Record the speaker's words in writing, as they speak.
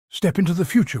Step into the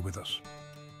future with us.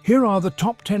 Here are the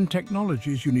top 10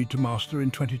 technologies you need to master in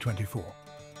 2024.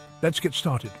 Let's get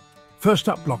started. First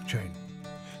up, blockchain.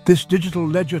 This digital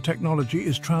ledger technology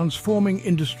is transforming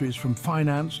industries from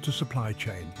finance to supply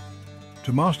chain.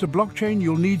 To master blockchain,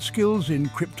 you'll need skills in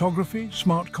cryptography,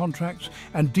 smart contracts,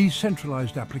 and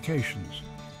decentralized applications.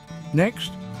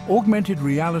 Next, augmented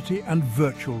reality and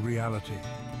virtual reality.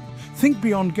 Think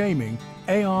beyond gaming,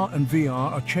 AR and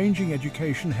VR are changing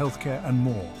education, healthcare, and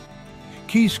more.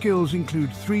 Key skills include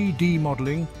 3D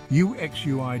modeling,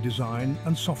 UX/UI design,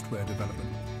 and software development.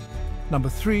 Number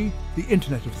 3, the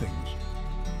Internet of Things.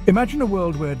 Imagine a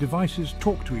world where devices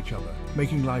talk to each other,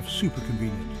 making life super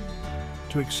convenient.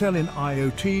 To excel in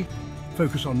IoT,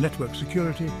 focus on network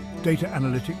security, data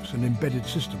analytics, and embedded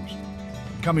systems.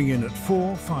 Coming in at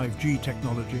 4, 5G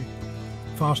technology,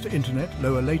 faster internet,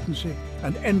 lower latency,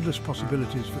 and endless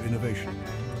possibilities for innovation.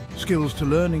 Skills to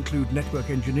learn include network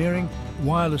engineering,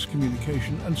 wireless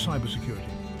communication, and cybersecurity.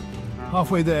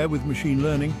 Halfway there with machine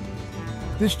learning,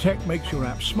 this tech makes your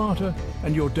apps smarter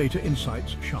and your data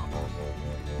insights sharper.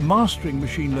 Mastering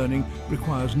machine learning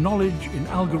requires knowledge in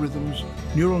algorithms,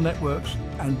 neural networks,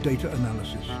 and data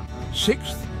analysis.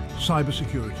 Sixth,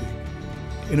 cybersecurity.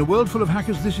 In a world full of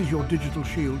hackers, this is your digital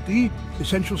shield. The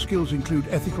essential skills include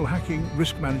ethical hacking,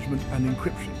 risk management, and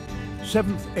encryption.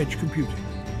 Seventh, edge computing.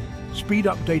 Speed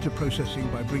up data processing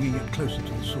by bringing it closer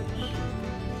to the source.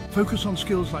 Focus on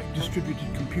skills like distributed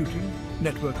computing,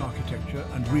 network architecture,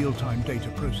 and real-time data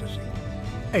processing.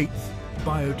 Eighth,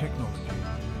 biotechnology,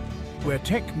 where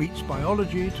tech meets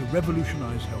biology to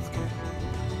revolutionize healthcare.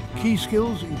 Key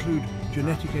skills include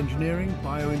genetic engineering,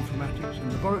 bioinformatics,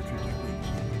 and laboratory techniques.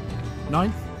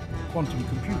 Ninth, quantum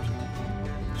computing.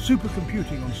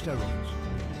 Supercomputing on steroids,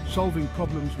 solving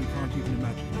problems we can't even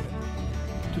imagine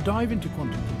yet. To dive into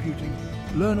quantum computing,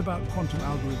 learn about quantum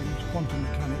algorithms, quantum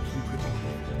mechanics, and cryptography.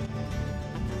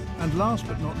 And last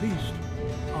but not least,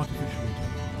 artificial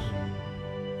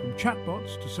intelligence. From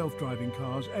chatbots to self-driving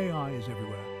cars, AI is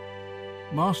everywhere.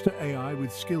 Master AI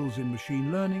with skills in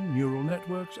machine learning, neural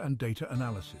networks, and data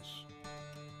analysis.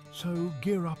 So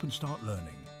gear up and start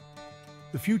learning.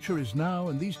 The future is now,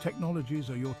 and these technologies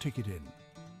are your ticket in.